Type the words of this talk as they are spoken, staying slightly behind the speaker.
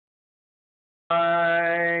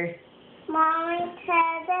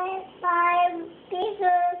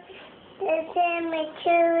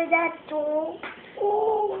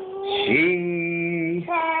She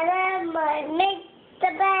make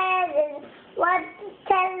the bed and want the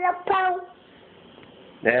telephone.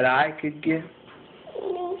 That I could get.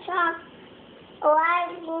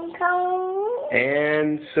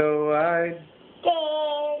 And so I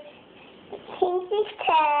did. His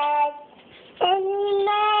head. And he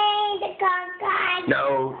made the cockeye.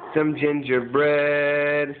 No, some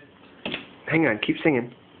gingerbread. Hang on, keep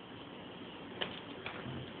singing.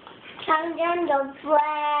 Some gingerbread.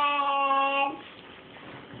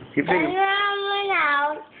 Keep singing. And I went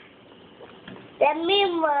out. The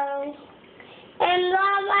mirrors. And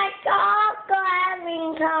Mama talked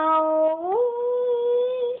having cold.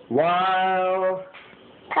 While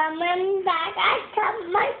coming back, I took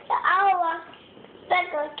my hour.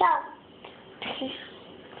 Better talk.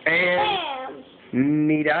 And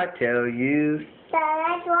need I tell you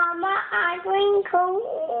that's why my eyes went cold.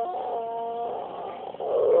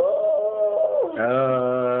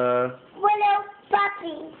 Little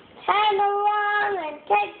puppy, turn around and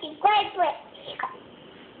take your great breath.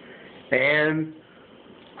 And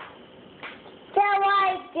So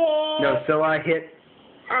I did. no, so I hit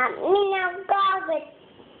garbage.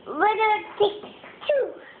 Little tick, two.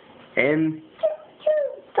 and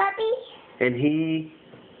Two, puppy. and he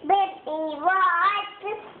Bit me right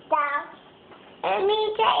the stuff. And he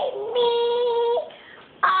take me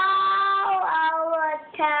all over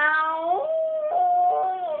town.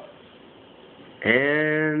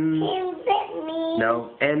 and He bit me. no,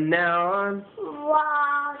 and now I'm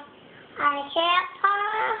While I kept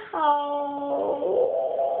her home.